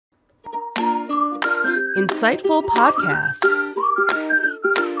Insightful podcasts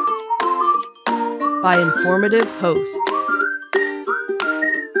by informative hosts.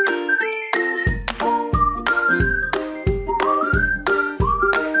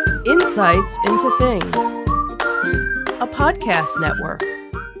 Insights into Things, a podcast network.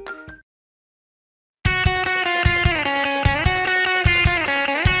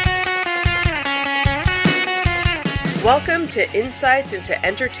 Welcome to Insights into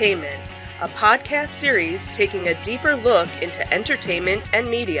Entertainment, a podcast series taking a deeper look into entertainment and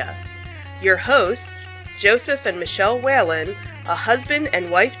media. Your hosts, Joseph and Michelle Whalen, a husband and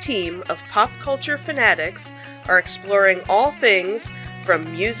wife team of pop culture fanatics, are exploring all things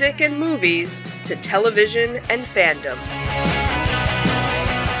from music and movies to television and fandom.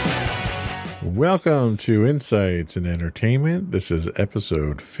 Welcome to Insights in Entertainment. This is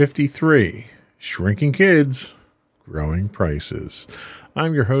episode 53, Shrinking Kids, Growing Prices.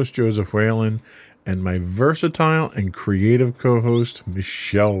 I'm your host, Joseph Whalen, and my versatile and creative co-host,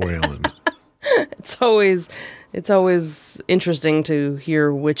 Michelle Whalen. It's always interesting to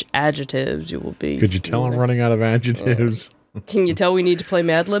hear which adjectives you will be. Could you tell I'm running out of adjectives? Can you tell we need to play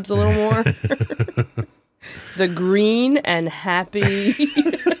Mad Libs a little more? The green and happy.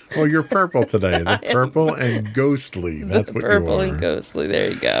 Well, you're purple today. The purple and ghostly. That's what you are. Purple and ghostly.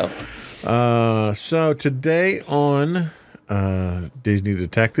 There you go. So today on Disney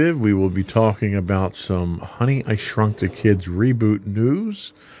Detective, we will be talking about some Honey, I Shrunk the Kids reboot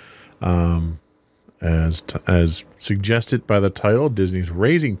news. As suggested by the title, Disney's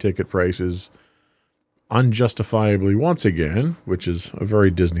raising ticket prices unjustifiably once again, which is a very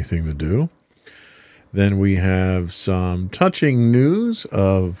Disney thing to do. Then we have some touching news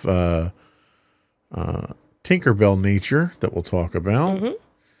of Tinkerbell nature that we'll talk about. Mm-hmm.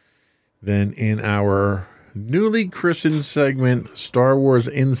 Then in our newly christened segment, Star Wars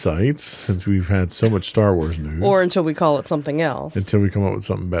Insights, since we've had so much Star Wars news. Or until we call it something else. Until we come up with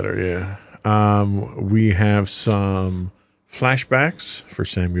something better, yeah. We have some flashbacks for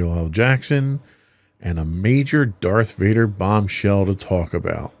Samuel L. Jackson and a major Darth Vader bombshell to talk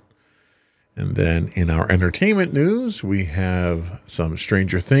about. And then in our entertainment news, we have some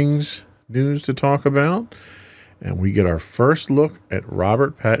Stranger Things news to talk about. And we get our first look at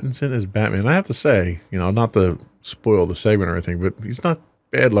Robert Pattinson as Batman. I have to say, not to spoil the segment or anything, but he's not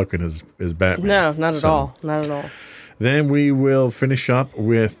bad looking as Batman. No, not at all. Not at all. Then we will finish up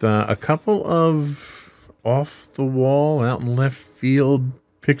with a couple of off-the-wall, out in left field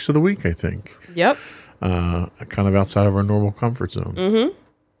picks of the week, I think. Yep. Kind of outside of our normal comfort zone. Mm-hmm.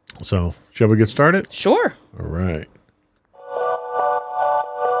 So, shall we get started? Sure. All right.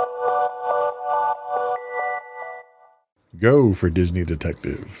 Go for Disney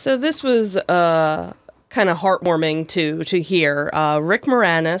Detective. So this was kind of heartwarming to hear. Rick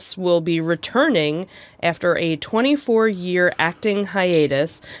Moranis will be returning after a 24-year acting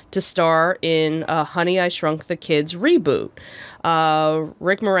hiatus to star in Honey, I Shrunk the Kids reboot.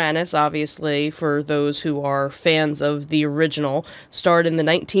 Rick Moranis, obviously, for those who are fans of the original, starred in the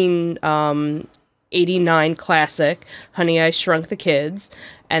 1989 classic, Honey, I Shrunk the Kids.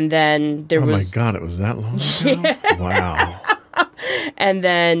 And then there was... Oh my God, it was that long ago? Yeah. Wow. And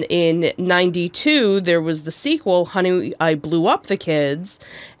then in 92, there was the sequel, Honey, I Blew Up the Kids.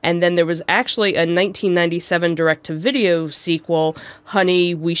 And then there was actually a 1997 direct-to-video sequel,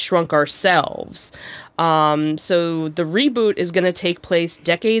 Honey, We Shrunk Ourselves. So the reboot is going to take place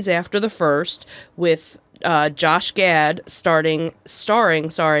decades after the first, with Josh Gad starring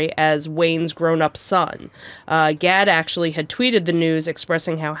as Wayne's grown-up son. Gad actually had tweeted the news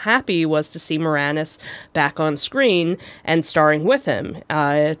expressing how happy he was to see Moranis back on screen and starring with him.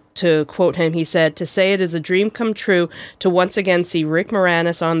 To quote him, he said, "To say it is a dream come true to once again see Rick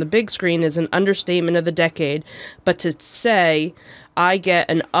Moranis on the big screen is an understatement of the decade, but to say I get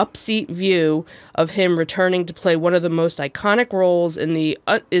an upseat view of him returning to play one of the most iconic roles in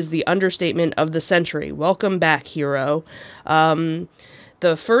is the understatement of the century. Welcome back, hero."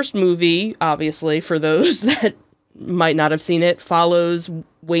 The first movie, obviously, for those that might not have seen it, follows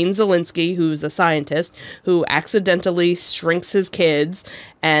Wayne Zelinsky, who's a scientist, who accidentally shrinks his kids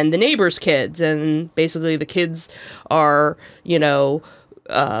and the neighbor's kids. And basically the kids are,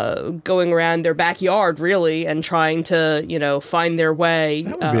 going around their backyard, really, and trying to, find their way.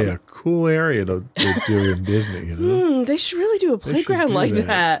 That would be a cool area to do in Disney, They should really do a playground like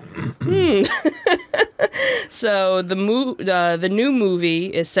that. So the new movie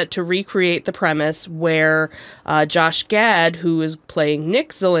is set to recreate the premise where Josh Gad, who is playing Nick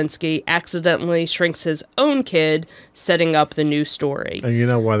Zelinsky, accidentally shrinks his own kid, setting up the new story. And you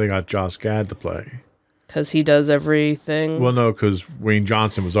know why they got Josh Gad to play? Because he does everything. Well, no, because Wayne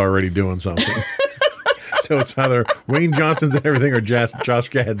Johnson was already doing something. So it's either Wayne Johnson's and everything or Josh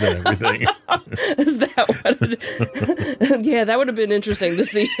Gad's and everything. Is that what yeah, that would have been interesting to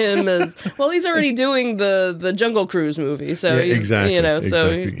see him as, well, he's already doing the Jungle Cruise movie, so Yeah, he's, exactly, you know,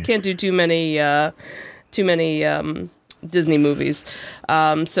 so exactly. he can't do too many Disney movies.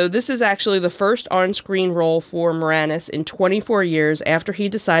 So this is actually the first on-screen role for Moranis in 24 years after he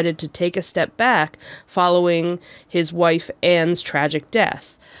decided to take a step back following his wife Anne's tragic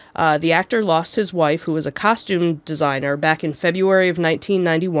death. The actor lost his wife, who was a costume designer, back in February of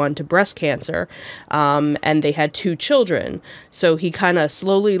 1991 to breast cancer, and they had 2 children. So he kind of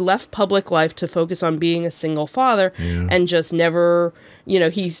slowly left public life to focus on being a single father, and just never, you know,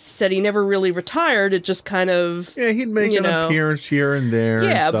 he said he never really retired. It just kind of... Yeah, he'd make an appearance here and there.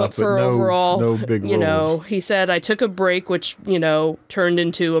 Yeah, and stuff, but for overall, no big you know, roles. he said, I took a break, which, you know, turned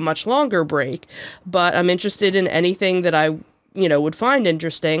into a much longer break. But I'm interested in anything that I, you know, would find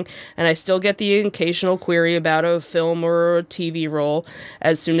interesting, and I still get the occasional query about a film or a TV role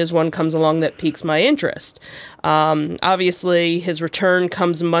as soon as one comes along that piques my interest. Obviously, his return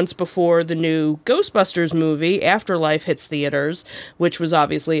comes months before the new Ghostbusters movie, Afterlife, hits theaters, which was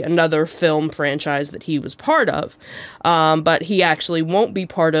obviously another film franchise that he was part of. But he actually won't be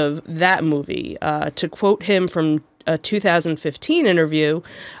part of that movie. To quote him from a 2015 interview,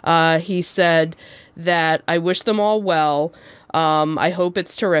 he said that, I wish them all well. I hope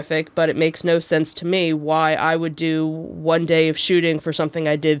it's terrific, but it makes no sense to me why I would do one day of shooting for something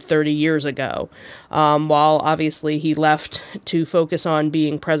I did 30 years ago. While obviously he left to focus on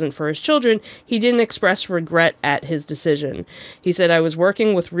being present for his children, he didn't express regret at his decision. He said, I was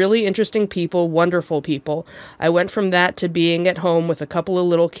working with really interesting people, wonderful people. I went from that to being at home with a couple of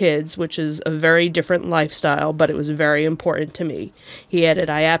little kids, which is a very different lifestyle, but it was very important to me. He added,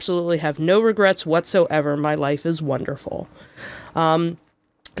 I absolutely have no regrets whatsoever. My life is wonderful. So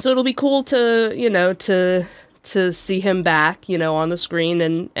it'll be cool to, you know, to see him back, you know, on the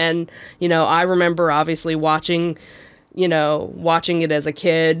screen. And, you know, I remember obviously watching it as a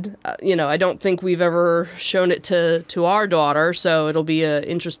kid. You know, I don't think we've ever shown it to our daughter, so it'll be a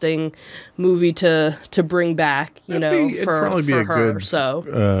interesting movie to bring back, you know, for her.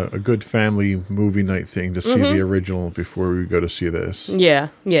 So a good family movie night thing to see the original before we go to see this. Yeah.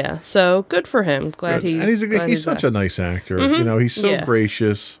 So good for him. Glad and he's such a nice actor. You know, he's so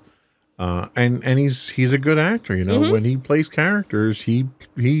gracious, and he's a good actor. You know, when he plays characters, he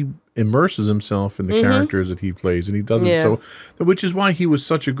immerses himself in the characters that he plays, and he does it so, which is why he was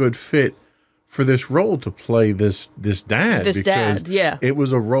such a good fit for this role, to play this dad. It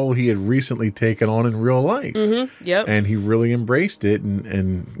was a role he had recently taken on in real life. And he really embraced it,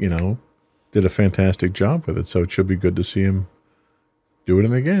 and you know, did a fantastic job with it. So it should be good to see him do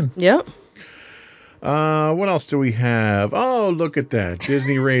it again. Yep. What else do we have? Oh, look at that.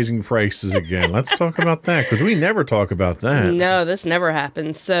 Disney raising prices again. Let's talk about that, because we never talk about that. No, this never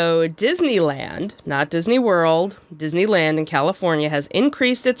happens. So Disneyland, not Disney World, Disneyland in California has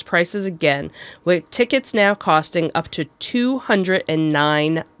increased its prices again, with tickets now costing up to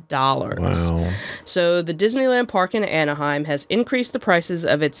 $209. Wow. So the Disneyland Park in Anaheim has increased the prices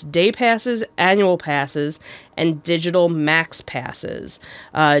of its day passes, annual passes, and digital max passes.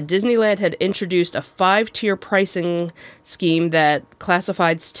 Disneyland had introduced a 5-tier pricing scheme that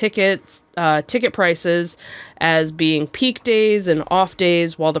classified ticket prices as being peak days and off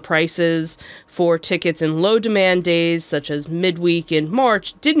days, while the prices for tickets in low demand days, such as midweek in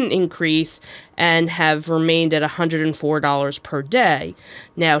March, didn't increase and have remained at $104 per day.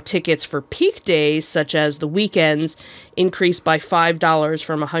 Now, tickets for peak days, such as the weekends, increased by $5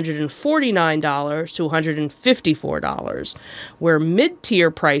 from $149 to $154, where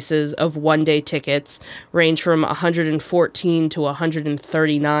mid-tier prices of one-day tickets range from $114 to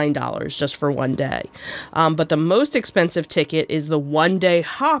 $139 just for one day. But the most expensive ticket is the one-day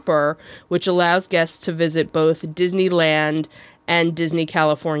hopper, which allows guests to visit both Disneyland and Disney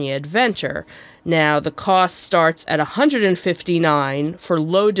California Adventure. Now, the cost starts at $159 for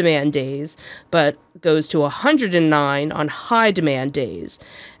low demand days, but goes to $109 on high demand days.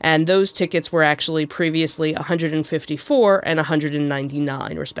 And those tickets were actually previously $154 and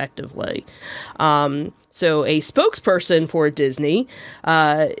 $199, respectively. So a spokesperson for Disney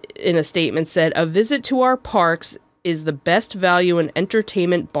in a statement said, a visit to our parks is the best value in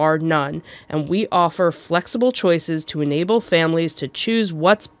entertainment bar none, and we offer flexible choices to enable families to choose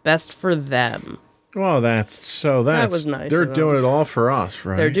what's best for them. Well, that was nice. They're doing it all for us,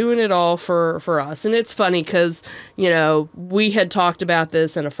 right? They're doing it all for us. And it's funny because, you know, we had talked about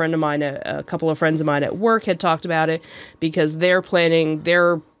this, and a couple of friends of mine at work had talked about it, because they're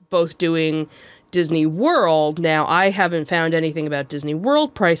both doing Disney World. Now, I haven't found anything about Disney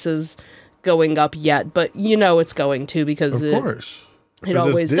World prices going up yet, but you know it's going to because Of course. it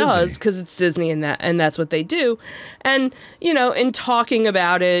always does, because it's Disney and that's what they do. And, you know, in talking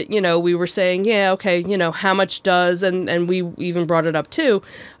about it, you know, we were saying, yeah, okay, you know, how much does, and we even brought it up too,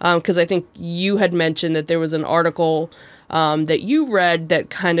 because I think you had mentioned that there was an article that you read that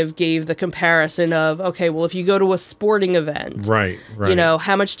kind of gave the comparison of, okay, well, if you go to a sporting event, right, you know,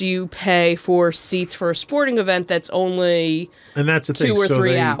 how much do you pay for seats for a sporting event that's only and that's the 2 or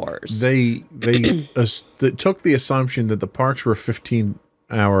 3 hours? They took the assumption that the parks were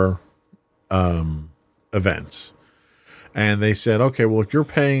 15-hour events. And they said, okay, well, if you're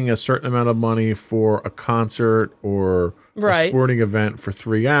paying a certain amount of money for a concert or a sporting event for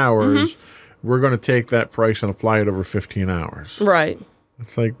 3 hours, we're going to take that price and apply it over 15 hours. Right.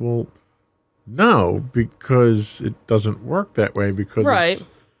 It's like, well, no, because it doesn't work that way, because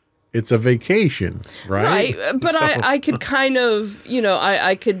it's a vacation, right? Right. But so. I could kind of, you know,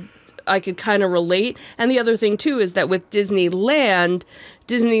 I could kind of relate. And the other thing, too, is that with Disneyland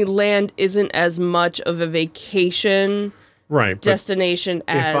isn't as much of a vacation destination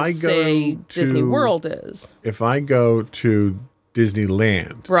as, say, Disney World is. If I go to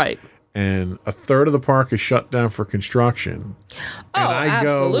Disneyland, and a third of the park is shut down for construction, and I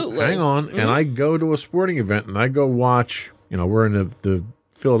absolutely. Hang on, and I go to a sporting event, and I go watch, you know, we're in the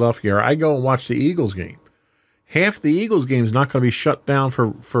Philadelphia area, I go and watch the Eagles game. Half the Eagles game is not going to be shut down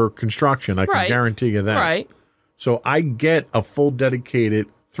for construction. I can guarantee you that. Right. So I get a full dedicated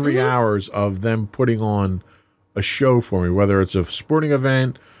 3 hours of them putting on a show for me, whether it's a sporting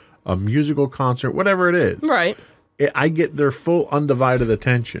event, a musical concert, whatever it is. Right. I get their full undivided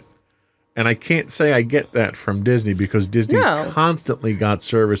attention. And I can't say I get that from Disney, because Disney's constantly got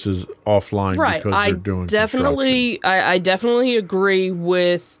services offline because they're doing construction. I definitely agree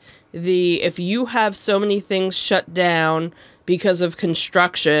with if you have so many things shut down because of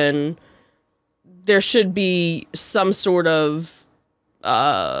construction, there should be some sort of,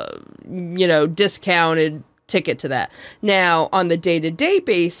 you know, discounted ticket to that. Now, on the day-to-day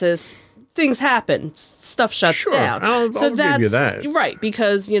basis, things happen. Stuff shuts down. I'll give you that. Right,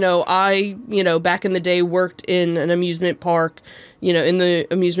 because, you know, I, you know, back in the day worked in an amusement park, you know, in the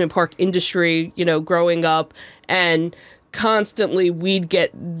amusement park industry, you know, growing up, and constantly we'd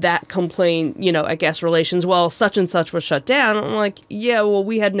get that complaint, you know, at guest relations, well, such and such was shut down. I'm like, yeah, well,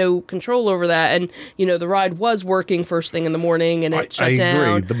 we had no control over that. And, you know, the ride was working first thing in the morning and it shut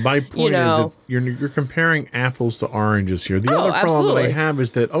down. I agree. My point is that you're comparing apples to oranges here. The other problem that I have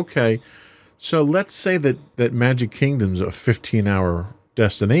is that, okay, so let's say that Magic Kingdom's a 15-hour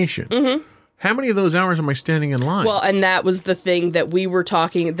destination. How many of those hours am I standing in line? Well, and that was the thing that we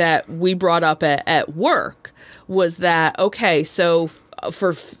brought up at work, was that, okay, so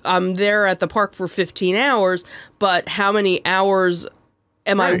I'm there at the park for 15 hours, but how many hours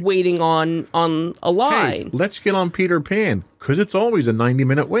am I waiting on a line? Hey, let's get on Peter Pan, because it's always a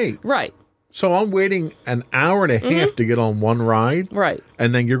 90-minute wait. Right. So I'm waiting an hour and a half to get on one ride. Right.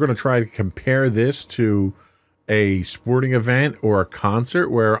 And then you're going to try to compare this to a sporting event or a concert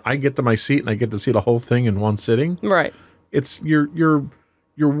where I get to my seat and I get to see the whole thing in one sitting. Right. It's you're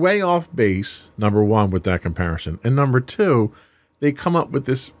way off base, number one, with that comparison. And number two, they come up with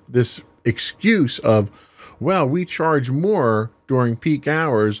this excuse of, well, we charge more during peak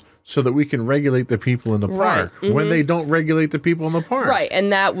hours so that we can regulate the people in the park, when they don't regulate the people in the park. Right.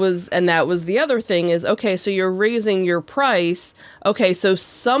 And that was the other thing is, okay, so you're raising your price. Okay, so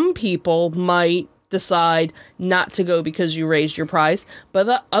some people might decide not to go because you raised your price, but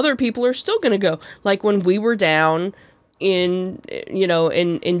the other people are still going to go. Like when we were down in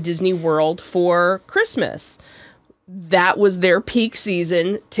Disney World for Christmas, that was their peak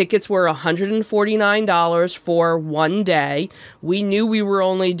season. Tickets were $149 for one day. We knew we were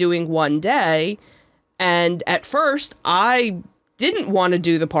only doing one day. And at first, I didn't want to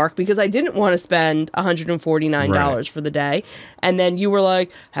do the park because I didn't want to spend $149 for the day. And then you were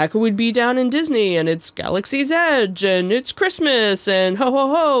like, how could we be down in Disney and it's Galaxy's Edge and it's Christmas and ho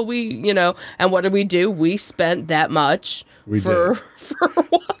ho ho, and what did we do? We spent that much for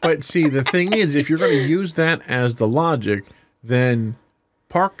what? But see, the thing is, if you're going to use that as the logic, then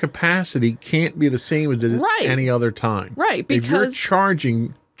park capacity can't be the same as it is any other time. Right, because if you're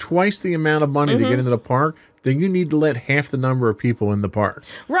charging twice the amount of money to get into the park, then you need to let half the number of people in the park.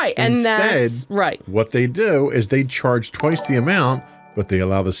 Right, Instead, what they do is they charge twice the amount, but they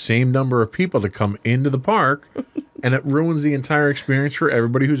allow the same number of people to come into the park, and it ruins the entire experience for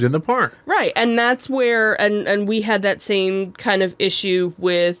everybody who's in the park. Right, and that's where, and we had that same kind of issue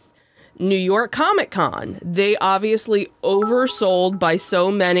with New York Comic Con. They obviously oversold by so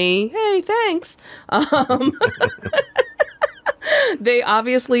many, hey, thanks, They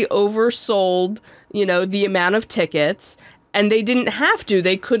obviously oversold, the amount of tickets, and they didn't have to.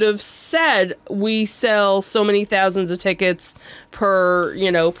 They could have said, we sell so many thousands of tickets per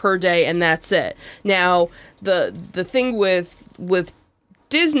day, and that's it. Now, the thing with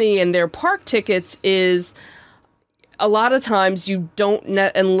Disney and their park tickets is, a lot of times you don't,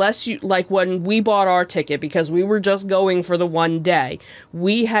 unless you, like when we bought our ticket, because we were just going for the one day,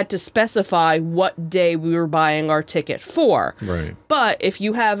 we had to specify what day we were buying our ticket for. Right. But if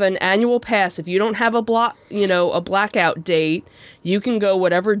you have an annual pass, if you don't have a blackout date, you can go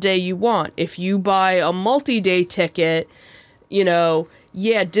whatever day you want. If you buy a multi-day ticket,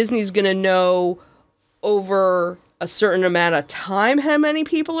 Disney's going to know over a certain amount of time how many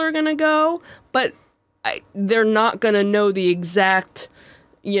people are going to go, but they're not going to know the exact,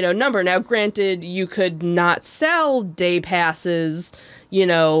 number. Now, granted, you could not sell day passes,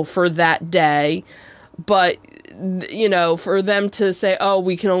 for that day, but, for them to say, oh,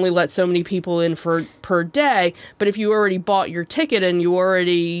 we can only let so many people in per day. But if you already bought your ticket and you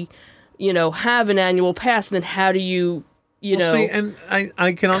already, have an annual pass, then how do you, see, and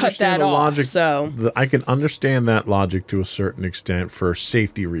I can understand the logic. I can understand that logic to a certain extent for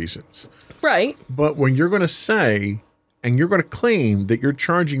safety reasons. Right. But when you're going to say, and you're going to claim that you're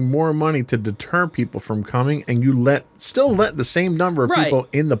charging more money to deter people from coming, and you still let the same number of people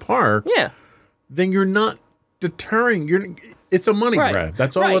in the park, then you're not deterring. It's a money grab.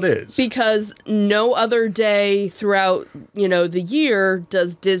 That's all it is. Because no other day throughout, the year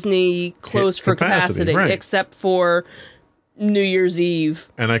does Disney close for capacity except for New Year's Eve.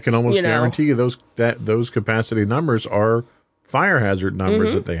 And I can almost guarantee you those capacity numbers are fire hazard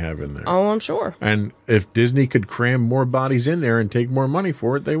numbers that they have in there. Oh, I'm sure. And if Disney could cram more bodies in there and take more money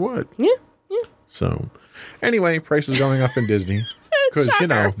for it, they would. Yeah. So, anyway, prices going up in Disney because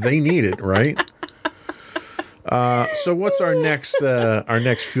they need it, right? So what's our next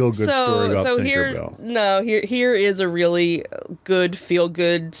feel good story about Tinkerbell? Here is a really good feel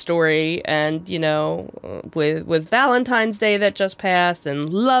good story, and with Valentine's Day that just passed and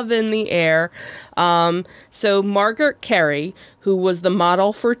love in the air. So Margaret Kerry, who was the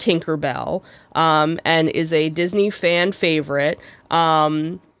model for Tinkerbell, and is a Disney fan favorite,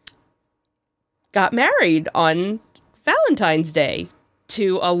 got married on Valentine's Day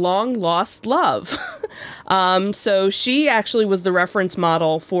to a long-lost love. So she actually was the reference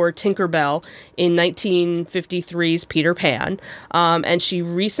model for Tinkerbell in 1953's Peter Pan, and she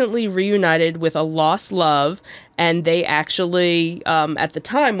recently reunited with a lost love, and they actually, at the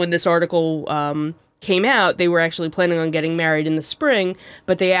time when this article came out, they were actually planning on getting married in the spring,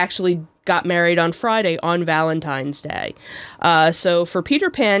 but they actually got married on Friday on Valentine's Day. So for Peter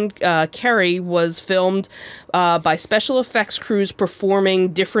Pan, Kerry was filmed by special effects crews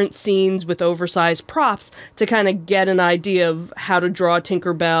performing different scenes with oversized props to kind of get an idea of how to draw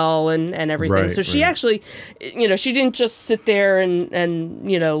Tinkerbell and everything. Right, so she actually, she didn't just sit there and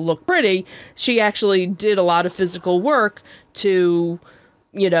look pretty. She actually did a lot of physical work to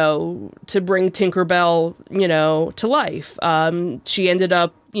bring Tinkerbell, to life. She ended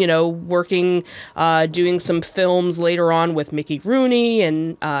up, working, doing some films later on with Mickey Rooney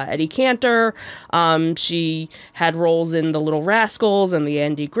and Eddie Cantor. She had roles in The Little Rascals and The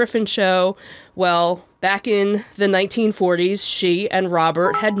Andy Griffin Show. Well, back in the 1940s, she and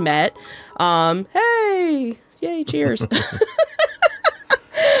Robert had met. Hey! Yay, cheers.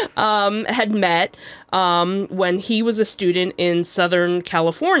 Had met when he was a student in Southern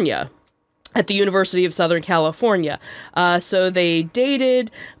California, at the University of Southern California. So they dated,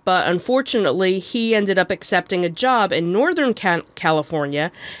 but unfortunately he ended up accepting a job in Northern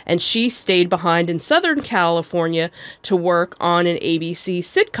California, and she stayed behind in Southern California to work on an ABC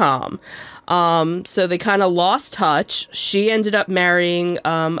sitcom. So they kind of lost touch. She ended up marrying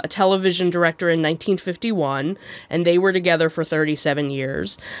a television director in 1951, and they were together for 37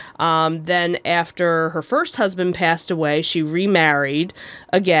 years. Then after her first husband passed away, she remarried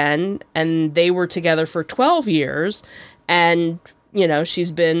again, and they were together for 12 years. And,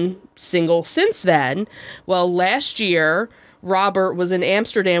 she's been single since then. Well, last year, Robert was in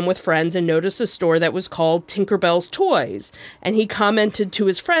Amsterdam with friends and noticed a store that was called Tinkerbell's Toys. And he commented to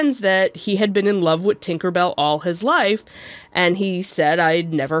his friends that he had been in love with Tinkerbell all his life. And he said,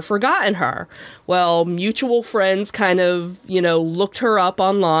 I'd never forgotten her. Well, mutual friends kind of, looked her up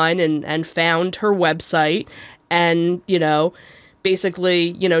online and found her website and,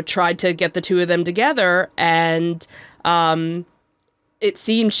 basically, tried to get the two of them together. And, it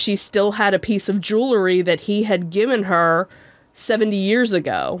seemed she still had a piece of jewelry that he had given her 70 years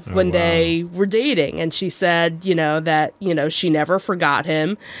ago when they were dating. And she said, that, she never forgot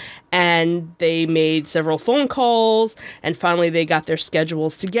him. And they made several phone calls, and finally they got their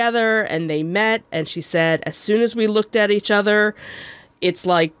schedules together and they met. And she said, as soon as we looked at each other, it's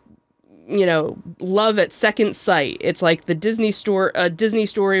like, love at second sight. It's like a Disney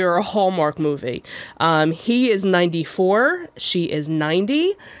story or a Hallmark movie. He is 94. She is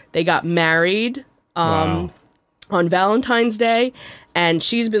 90. They got married on Valentine's Day, and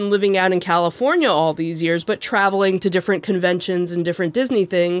she's been living out in California all these years, but traveling to different conventions and different Disney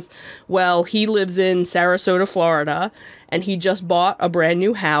things. Well, he lives in Sarasota, Florida, and he just bought a brand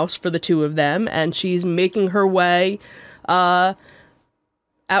new house for the two of them, and she's making her way out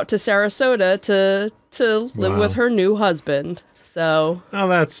to Sarasota to live with her new husband. So,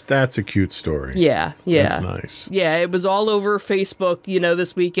 that's a cute story. Yeah. That's nice. Yeah, it was all over Facebook,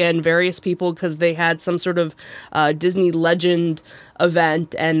 this weekend. Various people, because they had some sort of Disney legend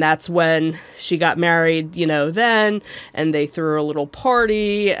event, and that's when she got married. Then, and they threw a little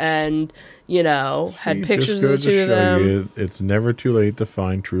party, and had pictures of the two of them. It's never too late to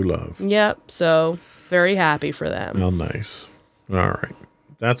find true love. Yep. So very happy for them. Well, nice. All right.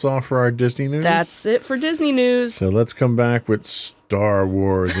 That's all for our Disney news? That's it for Disney news. So let's come back with Star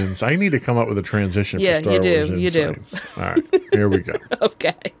Wars Insights. I need to come up with a transition for Star Wars Insights. You do. All right, here we go.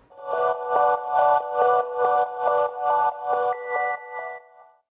 Okay.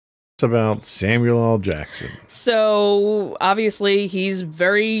 It's about Samuel L. Jackson. So obviously he's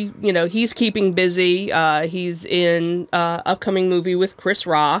very, he's keeping busy. He's in upcoming movie with Chris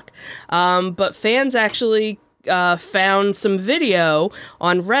Rock. But fans actually found some video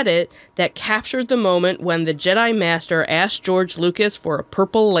on Reddit that captured the moment when the Jedi Master asked George Lucas for a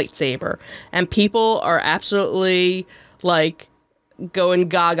purple lightsaber, and people are absolutely like going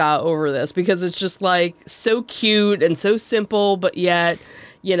gaga over this because it's just like so cute and so simple, but yet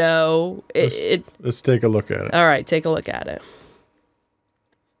let's take a look at it. All right, take a look at it.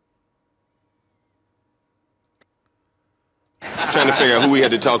 Trying to figure out who we had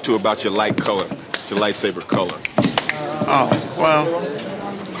to talk to about your lightsaber color. Oh, well,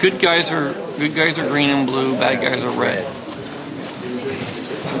 good guys are green and blue, bad guys are red.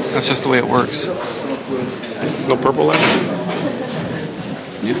 That's just the way it works. There's no purple lights?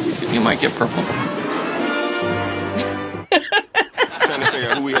 You might get purple. Trying to figure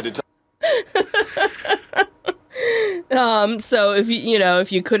out who we had to talk. So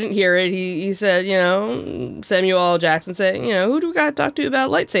if you couldn't hear it, he said, Samuel L. Jackson said, who do we got to talk to about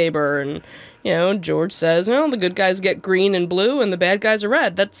lightsaber? And, George says, the good guys get green and blue and the bad guys are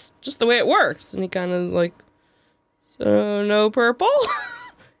red. That's just the way it works. And he kind of like, so no purple?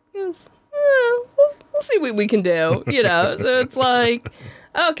 He goes, we'll see what we can do, So it's like,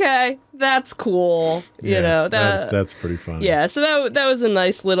 okay, that's cool. That's pretty funny. Yeah, so that was a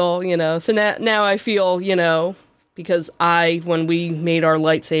nice little, so now I feel, because when we made our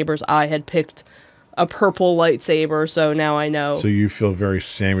lightsabers, I had picked a purple lightsaber, so now I know. So you feel very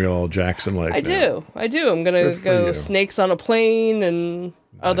Samuel L. Jackson-like. I do. I'm gonna go snakes on a plane and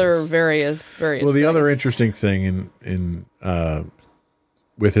other various. Well, the things. Other interesting thing in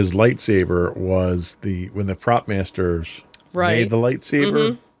with his lightsaber was when the prop masters made the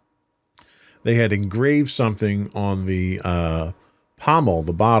lightsaber, they had engraved something on the pommel,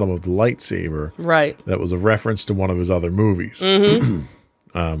 the bottom of the lightsaber, that was a reference to one of his other movies.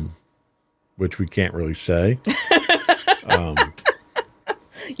 Which we can't really say.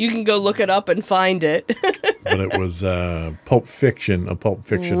 You can go look it up and find it. But it was Pulp Fiction, a Pulp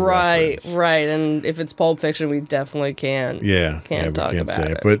Fiction reference. Right. And if it's Pulp Fiction, we definitely can't talk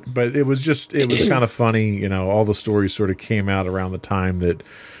about it. But it was kind of funny. All the stories sort of came out around the time that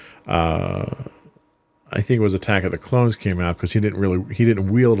I think it was Attack of the Clones came out, because he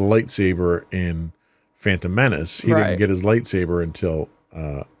didn't wield a lightsaber in Phantom Menace. He didn't get his lightsaber until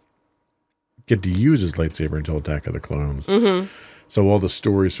get to use his lightsaber until Attack of the Clones. So all the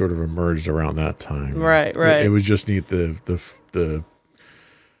stories sort of emerged around that time. Right. It was just neat the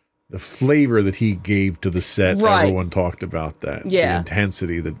flavor that he gave to the set. Everyone talked about that. The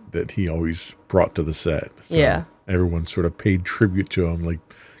intensity that he always brought to the set. So everyone sort of paid tribute to him, like,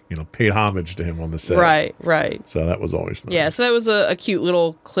 paid homage to him on the set. Right. So that was always nice. Yeah, so that was a cute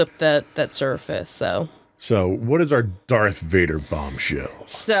little clip that surfaced, So what is our Darth Vader bombshell?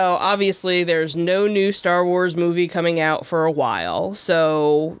 So obviously there's no new Star Wars movie coming out for a while.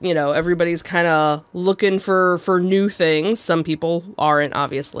 So, everybody's kind of looking for new things. Some people aren't,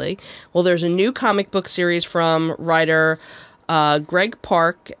 obviously. Well, there's a new comic book series from writer Greg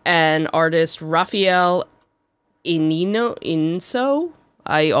Park and artist Raphael Inso.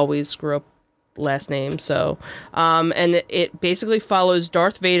 I always screw up last name. So, and it basically follows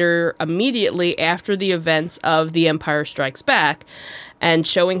Darth Vader immediately after the events of The Empire Strikes Back, and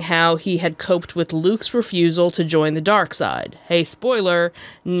showing how he had coped with Luke's refusal to join the dark side. Hey, spoiler,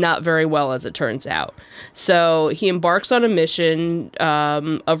 not very well, as it turns out. So he embarks on a mission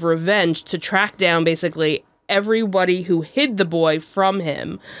of revenge to track down basically everybody who hid the boy from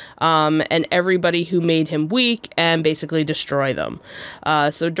him, and everybody who made him weak, and basically destroy them.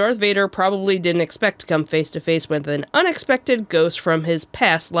 So Darth Vader probably didn't expect to come face to face with an unexpected ghost from his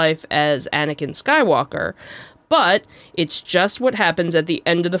past life as Anakin Skywalker. But it's just what happens at the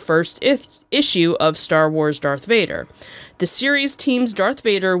end of the first issue of Star Wars Darth Vader. The series teams Darth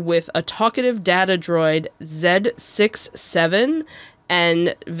Vader with a talkative data droid Z67,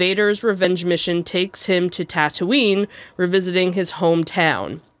 and Vader's revenge mission takes him to Tatooine, revisiting his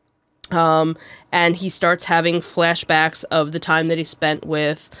hometown. And he starts having flashbacks of the time that he spent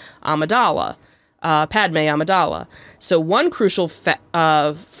with Amidala, Padme Amidala. So one crucial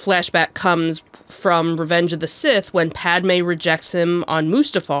flashback comes from Revenge of the Sith when Padme rejects him on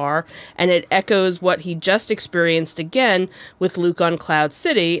Mustafar, and it echoes what he just experienced again with Luke on Cloud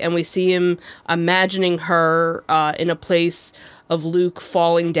City, and we see him imagining her in a place of Luke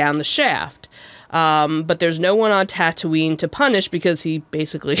falling down the shaft. But there's no one on Tatooine to punish because he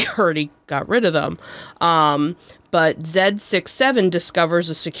basically already got rid of them. But Z67 discovers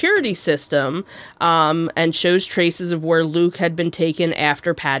a security system and shows traces of where Luke had been taken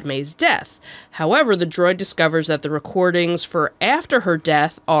after Padme's death. However, the droid discovers that the recordings for after her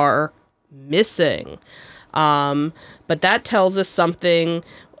death are missing. But that tells us something,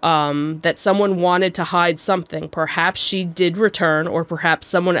 that someone wanted to hide something. Perhaps she did return, or perhaps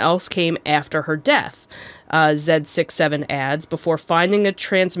someone else came after her death. Z67 adds, before finding a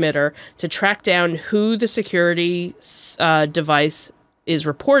transmitter to track down who the security device is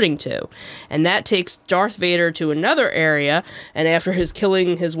reporting to. And that takes Darth Vader to another area, and after his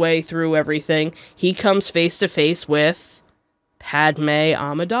killing his way through everything, he comes face to face with Padme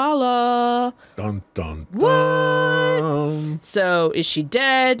Amidala. Dun, dun, dun. What? So, is she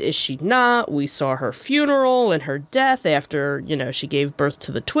dead? Is she not? We saw her funeral and her death after, you know, she gave birth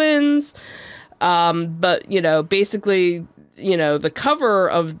to the twins. But, you know, basically, you know, the cover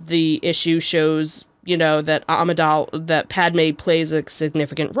of the issue shows, you know, that that Padme plays a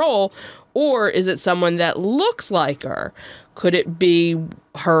significant role, or is it someone that looks like her? Could it be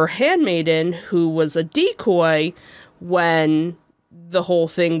her handmaiden who was a decoy when the whole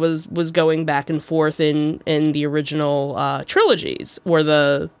thing was going back and forth in the original trilogies, or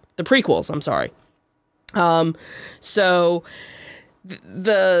the prequels, I'm sorry. So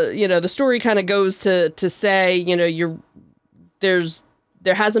the story kind of goes to say, you know,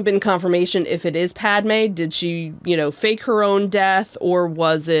 there hasn't been confirmation if it is Padme. Did she, you know, fake her own death, or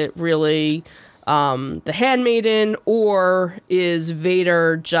was it really the handmaiden, or is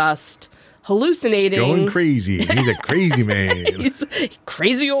Vader just hallucinating, going crazy? He's a crazy man. He's a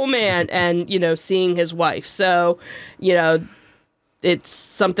crazy old man, and, you know, seeing his wife. So, you know, it's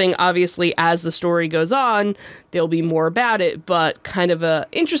something, obviously, as the story goes on, there'll be more about it, but kind of a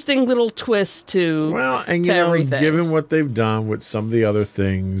interesting little twist to, well, and you know, everything. Given what they've done with some of the other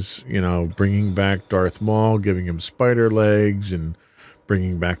things, you know, bringing back Darth Maul, giving him spider legs, and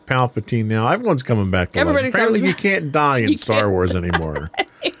bringing back Palpatine now. Everyone's coming back to life. Everybody Apparently, comes you can't die in Star Wars anymore.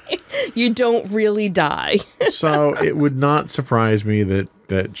 You don't really die. So it would not surprise me that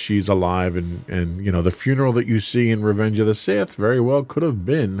she's alive, and you know, the funeral that you see in Revenge of the Sith very well could have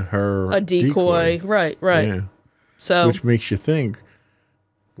been her A decoy. Right. Yeah. So, which makes you think,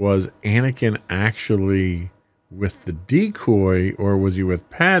 was Anakin actually with the decoy, or was he with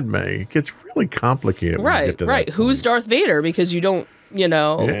Padme? It gets really complicated. When you get to that Who's point. Darth Vader? Because you don't, you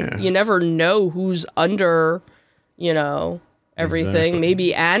know, you never know who's under, you know, everything. Exactly.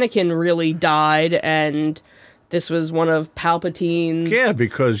 Maybe Anakin really died, and this was one of Palpatine's. Yeah,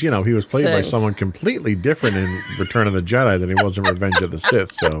 because, you know, he was played by things. someone completely different in Return of the Jedi than he was in Revenge of the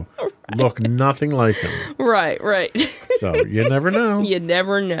Sith. So, look nothing like him. Right. So, you never know. You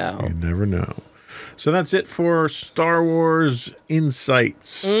never know. You never know. So, that's it for Star Wars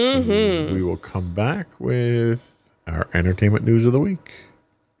Insights. Mm-hmm. We will come back with our entertainment news of the week.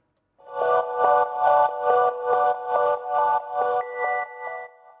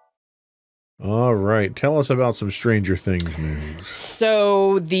 All right. Tell us about some Stranger Things news.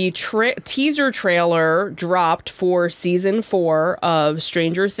 So the teaser trailer dropped for season 4 of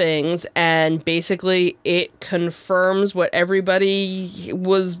Stranger Things, and basically it confirms what everybody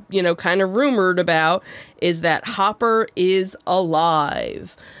was, you know, kind of rumored about, is that Hopper is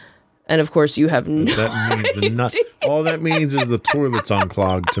alive. And of course you have no That means idea. all that means is the toilet's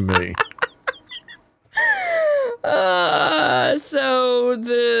unclogged to me. So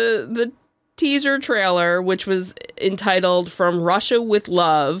the teaser trailer, which was entitled From Russia with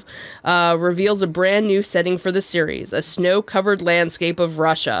Love, reveals a brand new setting for the series, a snow-covered landscape of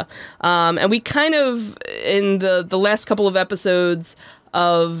Russia. And we kind of, in the last couple of episodes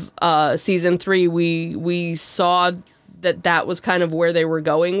of season 3, we saw that was kind of where they were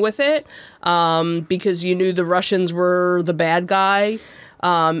going with it, because you knew the Russians were the bad guy.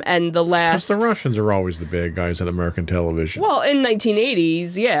 And the last... Because the Russians are always the bad guys in American television. Well, in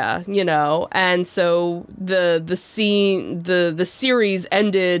 1980s, yeah, you know. And so the series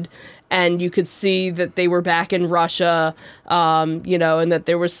ended, and you could see that they were back in Russia, you know, and that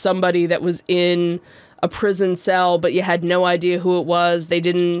there was somebody that was in a prison cell, but you had no idea who it was. They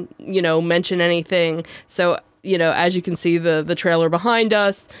didn't, you know, mention anything. So... you know, as you can see the trailer behind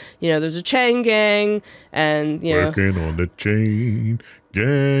us, you know, there's a chain gang, and, you know... Working on the chain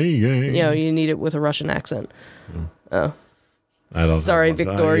gang. You know, you need it with a Russian accent. Oh. I don't Sorry, know.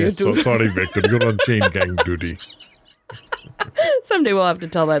 Victor. Yes, sorry, Victor. You're on chain gang duty. Someday we'll have to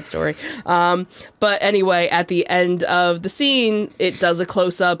tell that story. But anyway, at the end of the scene, it does a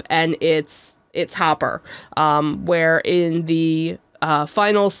close-up, and it's Hopper. Where in the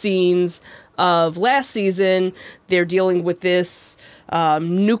final scenes of last season, they're dealing with this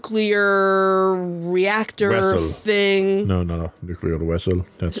nuclear reactor thing. No. Nuclear vessel.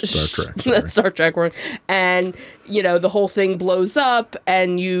 That's Star Trek. That's Star Trek word. And, you know, the whole thing blows up,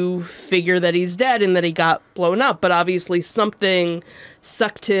 and you figure that he's dead and that he got blown up. But obviously something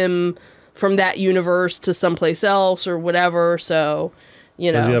sucked him from that universe to someplace else or whatever, so...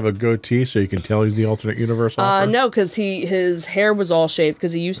 You know. Does he have a goatee so you can tell he's the alternate universe author? No, because his hair was all shaved,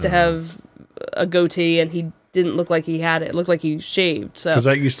 because he used to have a goatee, and he didn't look like he had it. It looked like he shaved. So because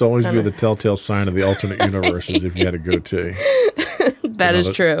that used to always be the telltale sign of the alternate universes if you had a goatee. That is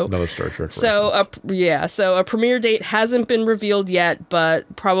true. Another Star Trek. So a premiere date hasn't been revealed yet,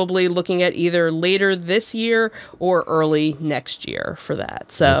 but probably looking at either later this year or early next year for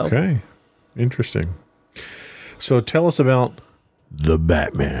that. So okay, interesting. So tell us about the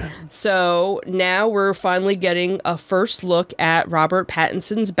Batman. So now we're finally getting a first look at Robert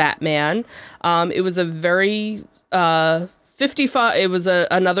Pattinson's Batman. It was a very 55. It was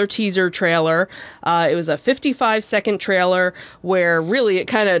another teaser trailer. It was a 55-second trailer where really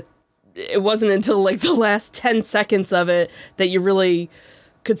it wasn't until like the last 10 seconds of it that you really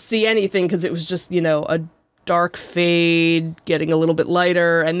could see anything, because it was just, you know, a dark fade getting a little bit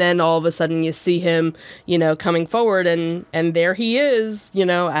lighter, and then all of a sudden you see him, you know, coming forward, and there he is, you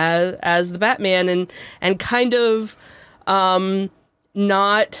know, as the Batman, and kind of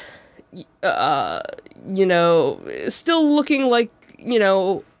not you know, still looking like, you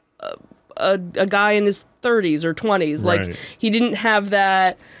know, a guy in his 30s or 20s. Right. Like, he didn't have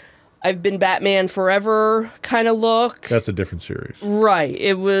that I've been Batman forever kind of look. That's a different series. Right.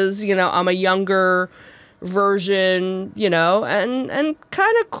 It was, you know, I'm a younger version, you know, and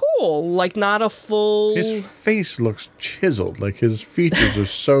kind of cool, like not a full... His face looks chiseled, like his features are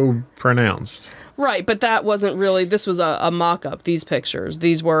so pronounced. Right, but that wasn't really, this was a mock-up, these pictures.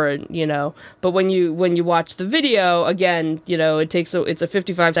 These weren't, you know, but when you watch the video, again, you know, it's a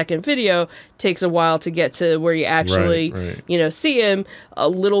 55-second video, takes a while to get to where you actually, right. You know, see him, a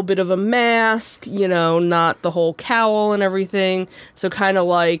little bit of a mask, you know, not the whole cowl and everything. So kind of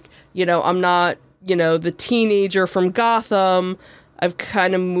like, you know, I'm not, you know, the teenager from Gotham. I've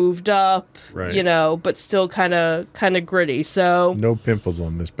kind of moved up, right. You know, but still kind of gritty. So no pimples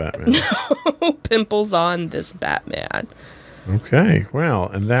on this Batman. No pimples on this Batman. Okay, well,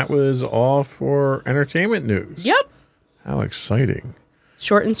 and that was all for entertainment news. Yep. How exciting!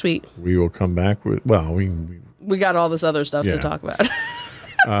 Short and sweet. We will come back with we got all this other stuff to talk about.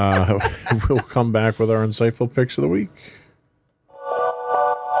 We'll come back with our insightful picks of the week.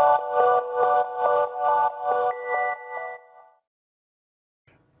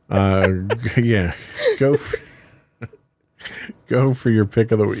 Yeah, go for your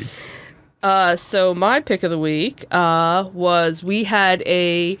pick of the week. So my pick of the week was, we had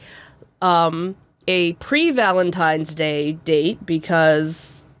a pre-Valentine's Day date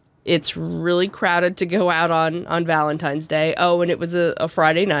because it's really crowded to go out on Valentine's Day. Oh, and it was a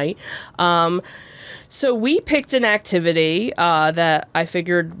Friday night. So we picked an activity that I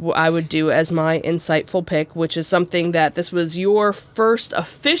figured I would do as my insightful pick, which is something that this was your first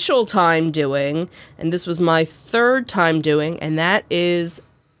official time doing, and this was my third time doing, and that is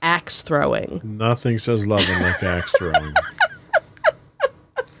axe throwing. Nothing says loving like axe throwing.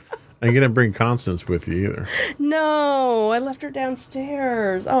 And you didn't bring Constance with you either. No, I left her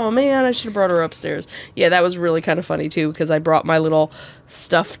downstairs. Oh, man, I should have brought her upstairs. Yeah, that was really kind of funny, too, because I brought my little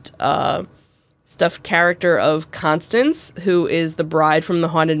stuffed stuffed character of Constance, who is the bride from the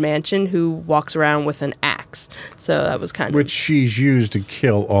Haunted Mansion who walks around with an axe. So that was kind of... Which she's used to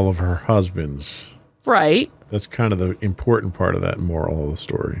kill all of her husbands. Right. That's kind of the important part of that moral of the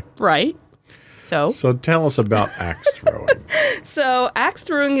story. Right. So tell us about axe throwing. So axe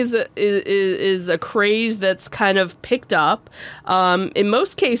throwing is a craze that's kind of picked up. In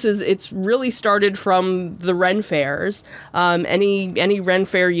most cases, it's really started from the Ren fairs. Any Ren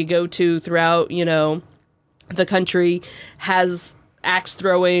fair you go to throughout, the country has axe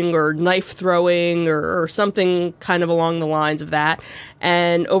throwing or knife throwing or something kind of along the lines of that.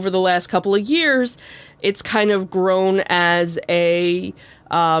 And over the last couple of years, it's kind of grown as a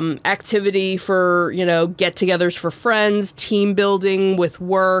activity for, get-togethers for friends, team building with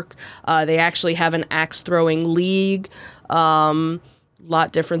work. They actually have an axe throwing league,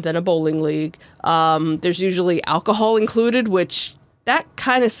 lot different than a bowling league. There's usually alcohol included, which that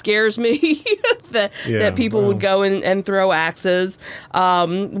kind of scares me that people would go and throw axes.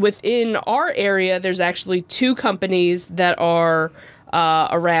 Within our area, there's actually 2 companies that are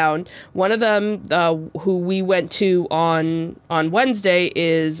around. One of them, who we went to on Wednesday,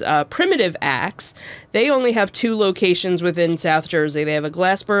 is Primitive Axe. They only have 2 locations within South Jersey. They have a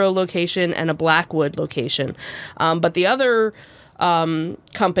Glassboro location and a Blackwood location. But the other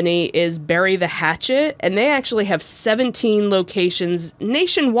company is Bury the Hatchet, and they actually have 17 locations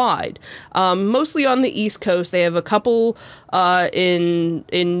nationwide, mostly on the East Coast. They have a couple in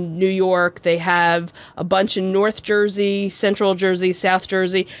New York. They have a bunch in North Jersey, Central Jersey, South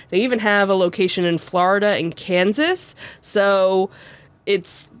Jersey. They even have a location in Florida and Kansas. So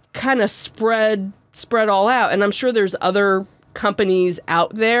it's kind of spread all out, and I'm sure there's other companies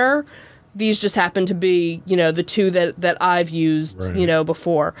out there. These just happen to be, the 2 that I've used,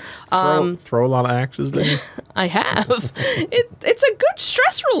 before. Throw a lot of axes then? I have. It's a good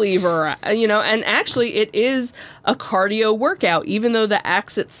stress reliever, and actually it is a cardio workout. Even though the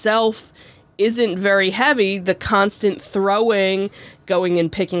axe itself isn't very heavy, the constant throwing, going and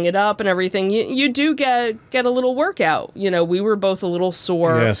picking it up and everything, you do get a little workout. We were both a little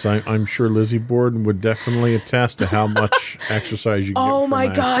sore. Yes, I'm sure Lizzie Borden would definitely attest to how much exercise you get. Oh from my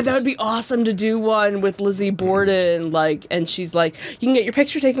axes. God, that would be awesome to do one with Lizzie Borden. And she's like, you can get your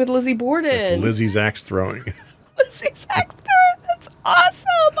picture taken with Lizzie Borden. Like Lizzie's axe throwing. Lizzie's axe throwing. That's awesome.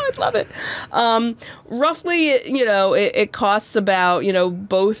 I'd love it. Roughly, it costs about,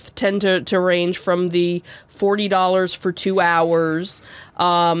 both tend to range from the $40 for 2 hours.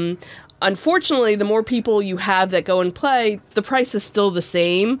 Unfortunately, the more people you have that go and play, the price is still the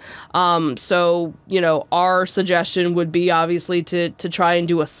same. So, our suggestion would be obviously to try and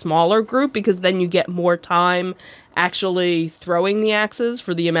do a smaller group, because then you get more time actually throwing the axes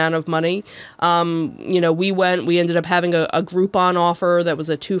for the amount of money. We ended up having a Groupon offer that was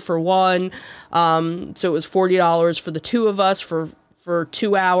a 2-for-1. So it was $40 for the 2 of us for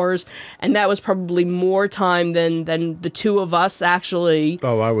 2 hours, and that was probably more time than the 2 of us actually.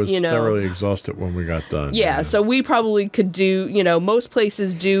 Oh, I was thoroughly exhausted when we got done. Yeah, so we probably could do, most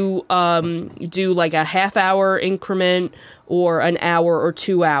places do like a half-hour increment or an hour or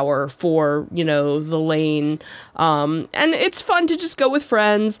 2 hour for, the lane. And it's fun to just go with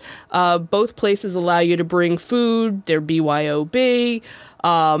friends. Both places allow you to bring food. They're BYOB.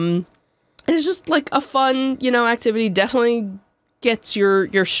 And it's just like a fun, activity. Definitely gets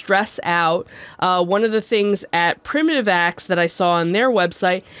your stress out. One of the things at Primitive Axe that I saw on their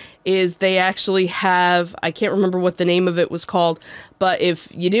website is they actually have, I can't remember what the name of it was called, but if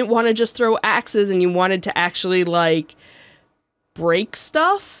you didn't want to just throw axes and you wanted to actually break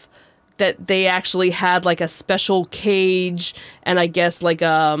stuff, that they actually had a special cage and I guess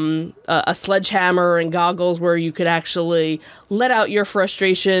a sledgehammer and goggles where you could actually let out your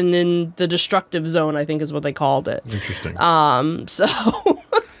frustration in the destructive zone, I think is what they called it. Interesting. So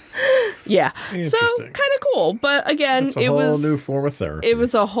yeah, so kind of cool. But again, it was a whole new form of therapy. It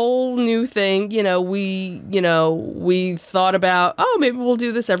was a whole new thing. We thought about, maybe we'll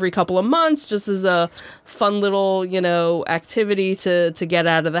do this every couple of months, just as a fun little, activity to get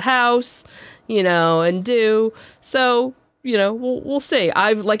out of the house, and do. So, we'll see.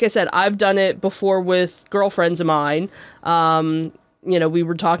 Like I said, I've done it before with girlfriends of mine. We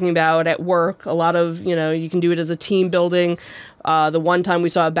were talking about at work, a lot of, you can do it as a team building. The one time we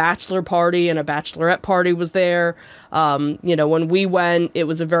saw a bachelor party and a bachelorette party was there. When we went, it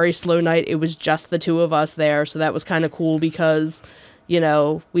was a very slow night. It was just the 2 of us there. So that was kind of cool because,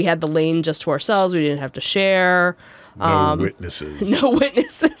 we had the lane just to ourselves. We didn't have to share. No witnesses. No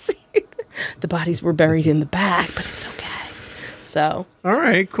witnesses. The bodies were buried in the back, but it's okay. So. All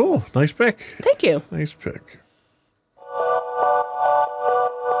right, cool. Nice pick. Thank you. Nice pick.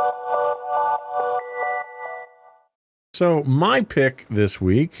 So my pick this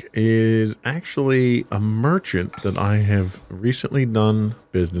week is actually a merchant that I have recently done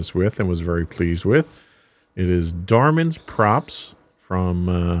business with and was very pleased with. It is Darman's Props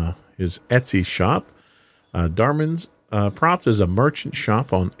from his Etsy shop. Darman's Props is a merchant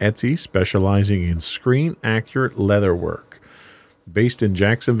shop on Etsy specializing in screen-accurate leatherwork. Based in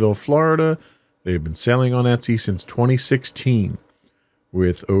Jacksonville, Florida, they've been selling on Etsy since 2016.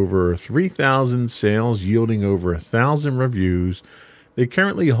 With over 3,000 sales yielding over 1,000 reviews, they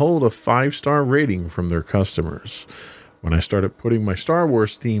currently hold a 5-star rating from their customers. When I started putting my Star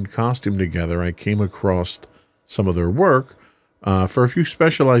Wars themed costume together, I came across some of their work for a few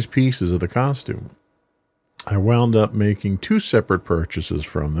specialized pieces of the costume. I wound up making 2 separate purchases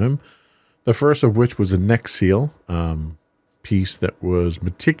from them, the first of which was a neck seal piece that was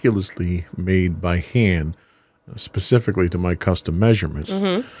meticulously made by hand, specifically to my custom measurements.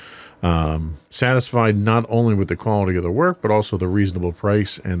 Satisfied not only with the quality of the work, but also the reasonable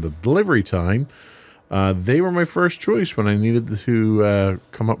price and the delivery time, they were my first choice when I needed to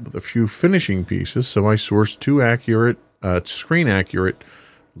come up with a few finishing pieces. So I sourced 2 screen-accurate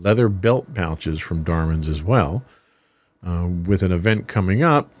leather belt pouches from Darman's as well. With an event coming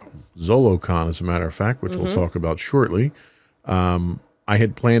up, Zolocon, as a matter of fact, which we'll talk about shortly, I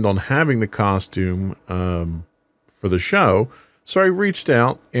had planned on having the costume for the show, so I reached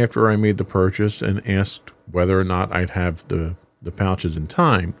out after I made the purchase and asked whether or not I'd have the pouches in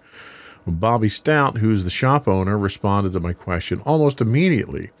time. Well, Bobby Stout, who's the shop owner, responded to my question almost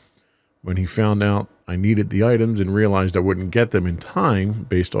immediately. When he found out I needed the items and realized I wouldn't get them in time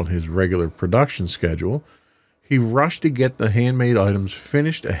based on his regular production schedule, he rushed to get the handmade items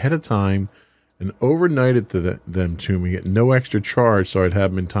finished ahead of time and overnighted them to me at no extra charge so I'd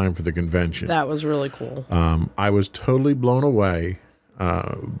have them in time for the convention. That was really cool. I was totally blown away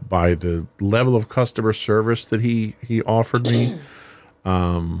by the level of customer service that he offered me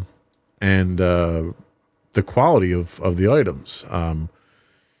and the quality of the items.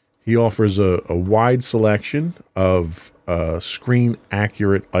 He offers a wide selection of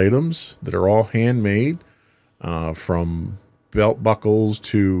screen-accurate items that are all handmade, from belt buckles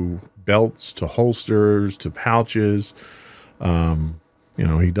to belts to holsters to pouches.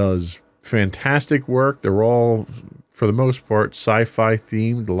 He does fantastic work. They're all, for the most part, sci-fi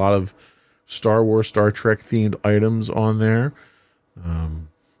themed. A lot of Star Wars, Star Trek themed items on there.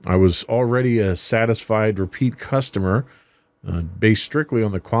 I was already a satisfied repeat customer based strictly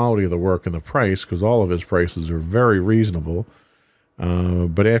on the quality of the work and the price, because all of his prices are very reasonable.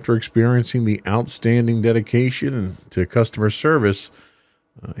 But after experiencing the outstanding dedication to customer service,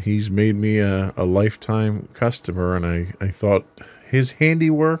 he's made me a lifetime customer, and I thought his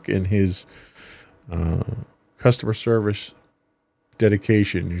handiwork and his customer service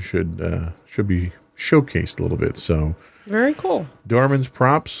dedication should be showcased a little bit. So Very cool. Darman's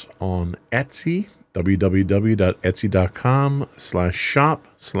Props on Etsy,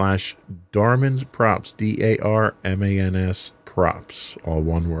 www.etsy.com/shop/Darman's Props, DARMANS Props, all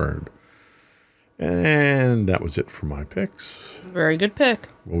one word. And that was it for my picks. Very good pick.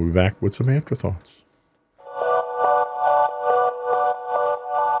 We'll be back with some afterthoughts.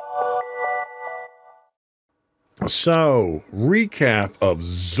 So, recap of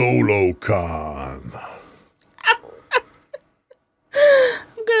Zolocon.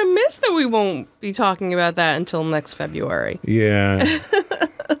 I'm going to miss that we won't be talking about that until next February. Yeah.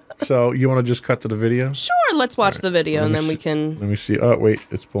 So, you want to just cut to the video? Sure, let's watch the video and then we can... Let me see. Oh, wait.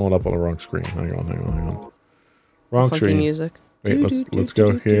 It's pulling up on the wrong screen. Hang on. Wrong Funky screen. music. Wait, let's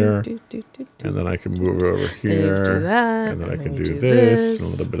go here. And then I can move over here. do that, And then I can do do this. And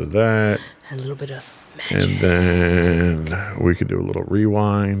a little bit of that. And a little bit of magic. And then we can do a little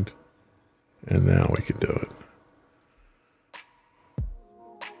rewind. And now we can do it.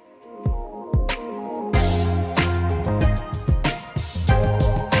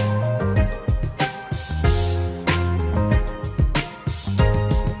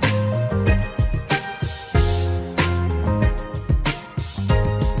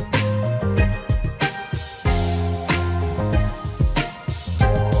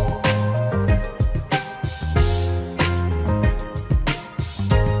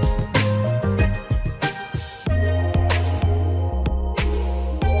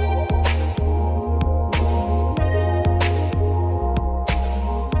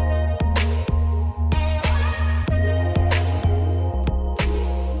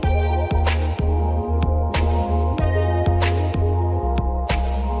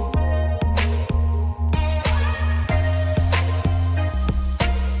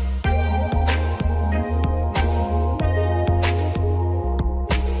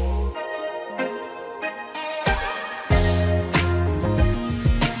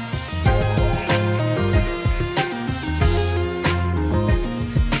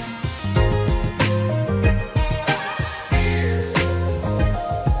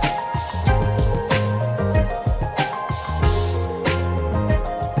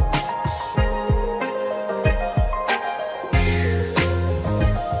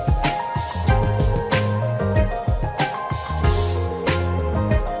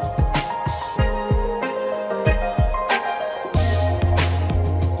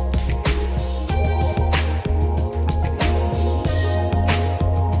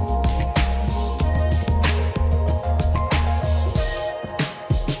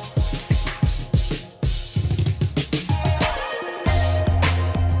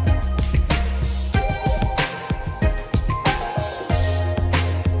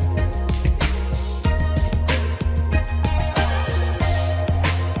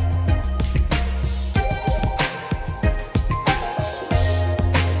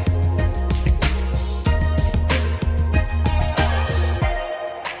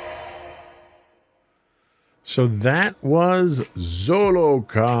 So that was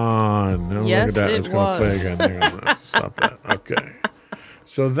Zolocon. Oh, Yes, look at that. it It's going to play was. again. Hang on, let's stop that. Okay.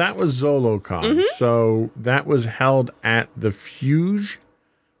 So that was Zolocon. So that was held at the Fuge,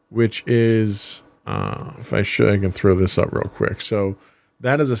 which is, if I should, I can throw this up real quick. So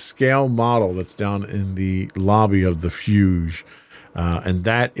that is a scale model that's down in the lobby of the Fuge. And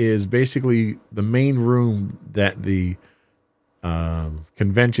that is basically the main room that the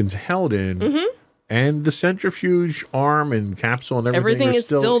convention's held in. And the centrifuge arm and capsule and everything is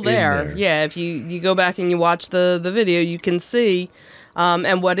still in there. Yeah, if you go back and you watch the video, you can see.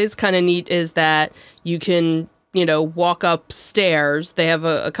 And what is kind of neat is that you can, walk upstairs. They have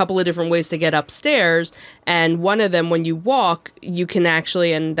a couple of different ways to get upstairs. And one of them, when you walk, you can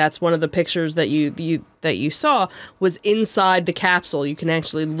actually, and that's one of the pictures that you saw, was inside the capsule. You can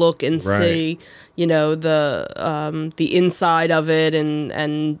actually look and see, the inside of it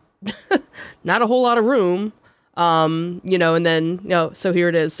and not a whole lot of room, and then, so here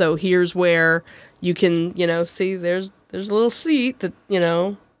it is. So here's where you can, see there's a little seat that,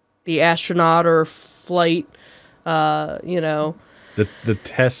 the astronaut or flight, the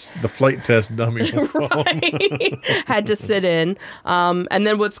flight test dummy right, had to sit in. And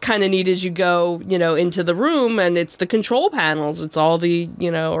then what's kind of neat is you go, into the room and it's the control panels. It's all the,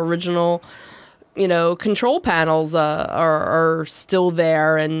 original control panels are still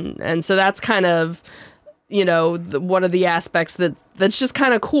there, and so that's kind of one of the aspects that's just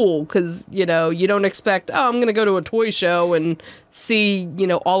kind of cool, because you don't expect, oh, I'm gonna go to a toy show and see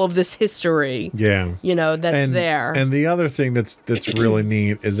all of this history that's there. And the other thing that's really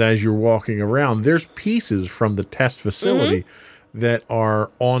neat is, as you're walking around, there's pieces from the test facility that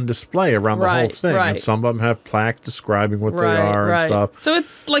are on display around the whole thing. And some of them have plaques describing what they are and stuff. So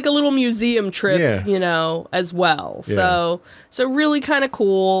it's like a little museum trip, as well. Yeah. So really kind of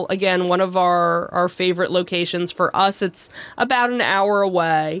cool. Again, one of our favorite locations. For us, it's about an hour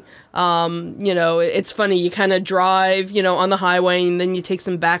away. It's funny, you kind of drive, on the highway, and then you take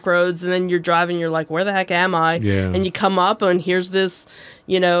some back roads, and then you're driving, you're like, where the heck am I? Yeah. And you come up, and here's this,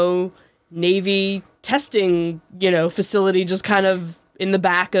 Navy testing, facility just kind of in the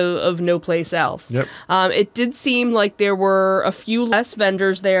back of no place else. Yep. It did seem like there were a few less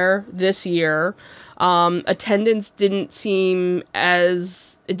vendors there this year. Attendance didn't seem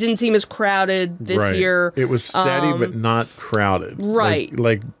as crowded this year. It was steady, but not crowded. Right.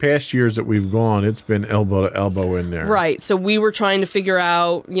 Like past years that we've gone, it's been elbow to elbow in there. Right. So we were trying to figure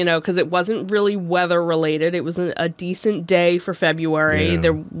out, because it wasn't really weather related. It was a decent day for February. Yeah. We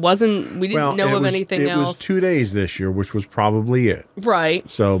didn't know of anything else. It was 2 days this year, which was probably it. Right.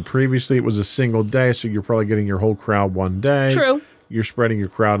 So previously it was a single day, so you're probably getting your whole crowd one day. True. You're spreading your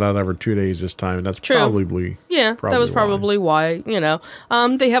crowd out over 2 days this time, and that's probably that was probably why.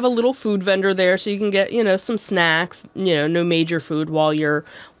 They have a little food vendor there, so you can get some snacks. No major food while you're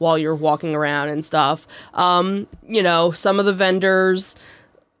walking around and stuff. Some of the vendors,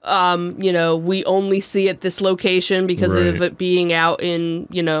 we only see at this location because of it being out in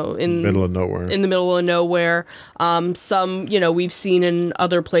middle of nowhere. In the middle of nowhere. Some, we've seen in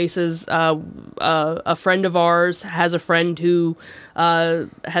other places. A friend of ours has a friend who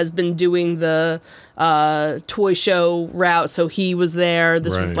has been doing the toy show route, so he was there.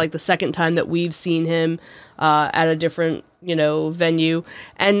 This was like the second time that we've seen him at a different venue,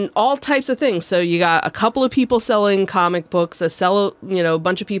 and all types of things. So you got a couple of people selling comic books, a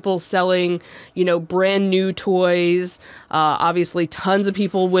bunch of people selling, brand new toys, obviously tons of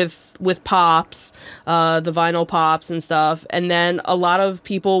people with pops, the vinyl pops and stuff, and then a lot of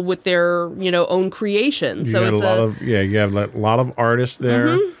people with their, own creations. So it's you have a lot of artists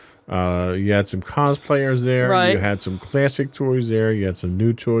there. You had some cosplayers there. Right. You had some classic toys there. You had some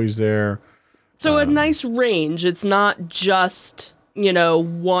new toys there. So a nice range. It's not just,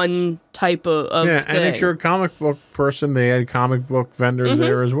 one type of thing. And if you're a comic book person, they had comic book vendors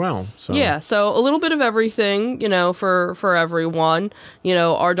there as well. So yeah, so a little bit of everything, for everyone.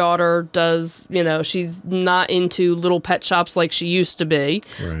 Our daughter does, she's not into little pet shops like she used to be.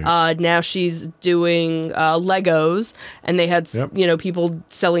 Right. Now she's doing Legos, and they had, people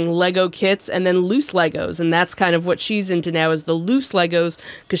selling Lego kits and then loose Legos, and that's kind of what she's into now, is the loose Legos,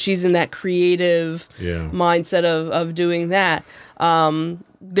 because she's in that creative mindset of doing that.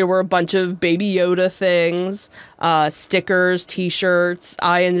 There were a bunch of Baby Yoda things, stickers, T-shirts.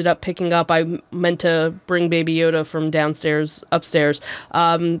 I ended up picking up, I meant to bring Baby Yoda from upstairs.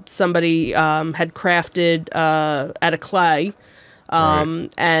 Somebody had crafted out of clay,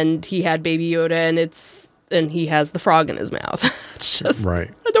 and he had Baby Yoda, and he has the frog in his mouth. It's just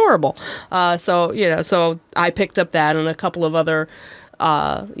adorable. So I picked up that and a couple of other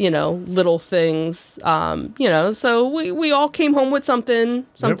little things, so we all came home with something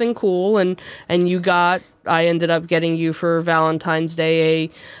cool, and I ended up getting you for Valentine's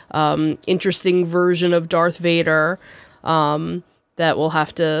Day a interesting version of Darth Vader, that we'll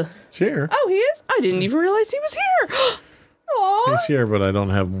have to... It's here. Oh, he is? I didn't even realize he was here. Aww. He's here, but I don't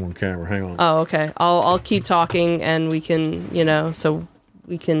have him on camera. Hang on. Oh, okay. I'll keep talking, and we can, so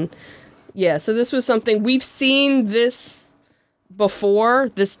we can... Yeah, so this was something... We've seen this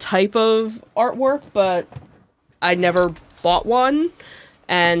before, this type of artwork, but I never bought one,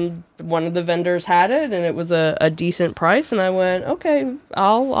 and one of the vendors had it, and it was a decent price, and I went, okay,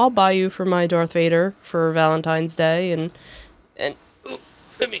 I'll buy you for my Darth Vader for Valentine's Day, and ooh,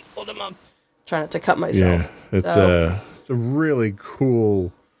 let me hold him up. Try not to cut myself. Yeah, it's a really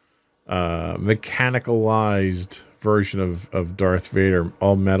cool mechanicalized version of Darth Vader,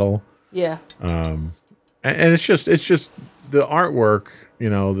 all metal. Yeah. And it's just the artwork,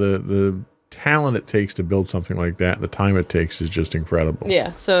 the talent it takes to build something like that, the time it takes is just incredible.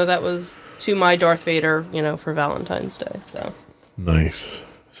 Yeah, so that was to my Darth Vader, for Valentine's Day. So nice.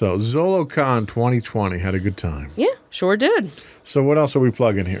 So Zolocon 2020 had a good time. Yeah, sure did. So what else are we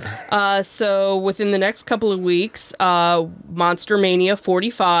plugging here? So within the next couple of weeks, Monster Mania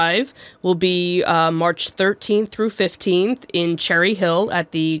 45 will be March 13th through 15th in Cherry Hill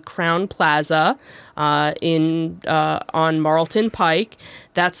at the Crown Plaza on Marlton Pike.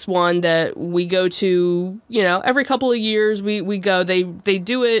 That's one that we go to, every couple of years we go. They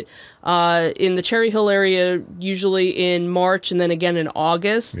do it in the Cherry Hill area, usually in March and then again in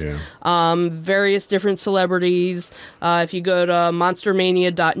August. Yeah. Various different celebrities. If you go to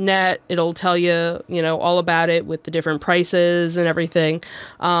monstermania.net, it'll tell you, all about it with the different prices and everything.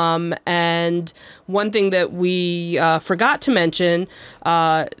 And one thing that we forgot to mention,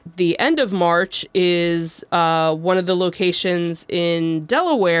 the end of March is one of the locations in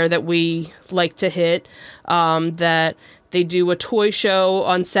Delaware that we like to hit, that they do a toy show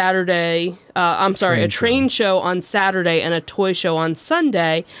on Saturday. A train show on Saturday and a toy show on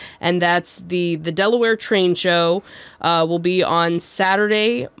Sunday. And that's the Delaware Train Show will be on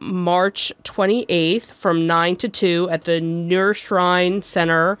Saturday, March 28th from 9 to 2 at the Neurshrine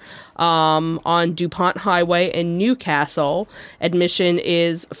Center on DuPont Highway in Newcastle. Admission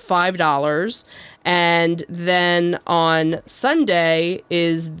is $5. And then on Sunday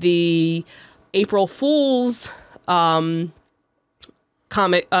is the April Fool's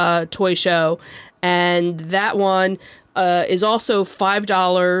comic toy show, and that one is also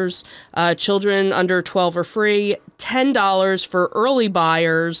 $5. Children under 12 are free. $10 for early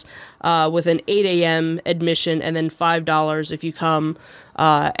buyers with an 8 a.m. admission, and then $5 if you come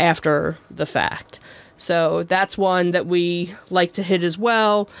after the fact. So that's one that we like to hit as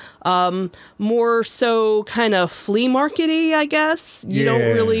well. More so kind of flea market-y, I guess. You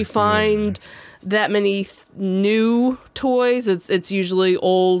don't really find that many new toys. It's usually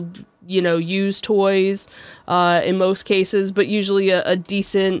old, used toys in most cases, but usually a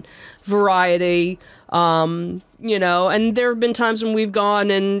decent variety. And there have been times when we've gone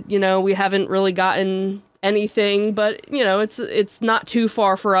and, we haven't really gotten anything, but it's not too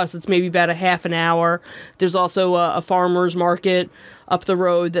far for us. It's maybe about a half an hour. There's also a farmer's market up the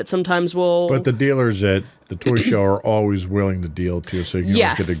road that sometimes will... But the dealers at the toy show are always willing to deal too, so you can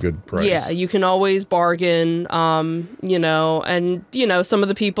always get a good price. Yeah, you can always bargain, and some of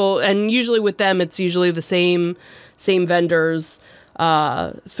the people, and usually with them, it's usually the same vendors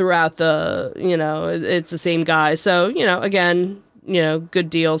throughout the, it's the same guys. So, again, good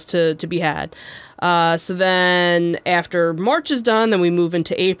deals to be had. So then after March is done, then we move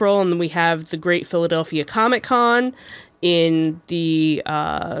into April, and then we have the Great Philadelphia Comic Con in the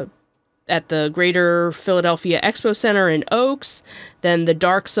at the Greater Philadelphia Expo Center in Oaks. Then the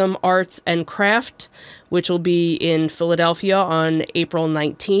Darksome Arts and Craft, which will be in Philadelphia on April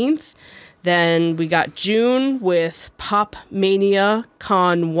 19th. Then we got June with Pop Mania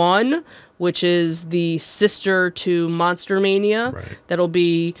Con 1, which is the sister to Monster Mania. Right. That'll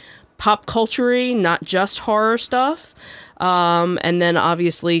be pop culture-y, not just horror stuff. And then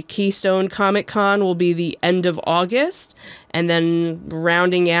obviously Keystone Comic Con will be the end of August. And then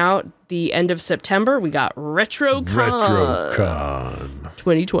rounding out the end of September, we got RetroCon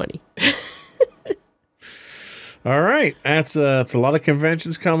 2020. All right, that's a lot of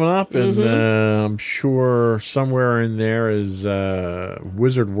conventions coming up, and I'm sure somewhere in there is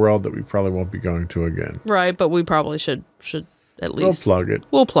Wizard World that we probably won't be going to again. Right, but we probably should at least we'll plug it.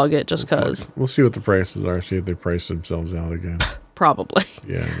 We'll plug it just because. We'll see what the prices are. See if they price themselves out again. Probably.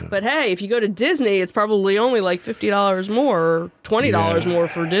 Yeah. I know. But hey, if you go to Disney, it's probably only like $50 more or $20 more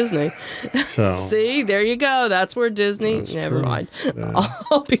for Disney. So See, there you go. That's where Disney. That's Never true. mind. Yeah.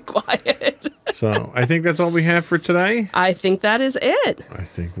 I'll be quiet. So I think that's all we have for today. I think that is it. I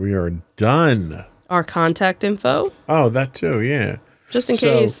think we are done. Our contact info. Oh, that too. Yeah. Just in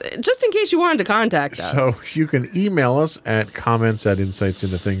case you wanted to contact us. So you can email us at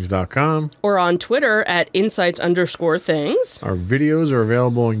comments@insightsintothings.com. Or on Twitter at insights_things. Our videos are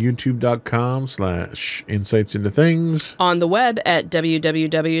available on youtube.com/insightsintothings. On the web at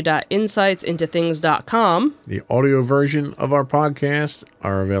www.insightsintothings.com. The audio version of our podcast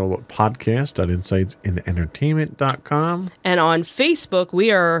are available at podcast.insightsintoentertainment.com. And on Facebook,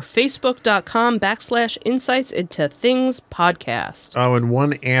 we are facebook.com/insightsintothingspodcast. Oh, and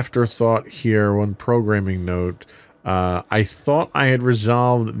one afterthought here, one programming note. I thought I had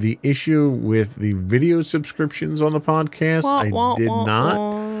resolved the issue with the video subscriptions on the podcast. I did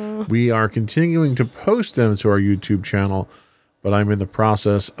not. We are continuing to post them to our YouTube channel, but I'm in the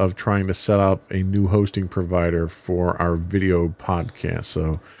process of trying to set up a new hosting provider for our video podcast.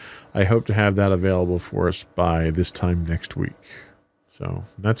 So I hope to have that available for us by this time next week. So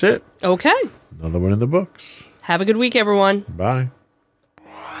that's it. Okay. Another one in the books. Have a good week, everyone. Bye.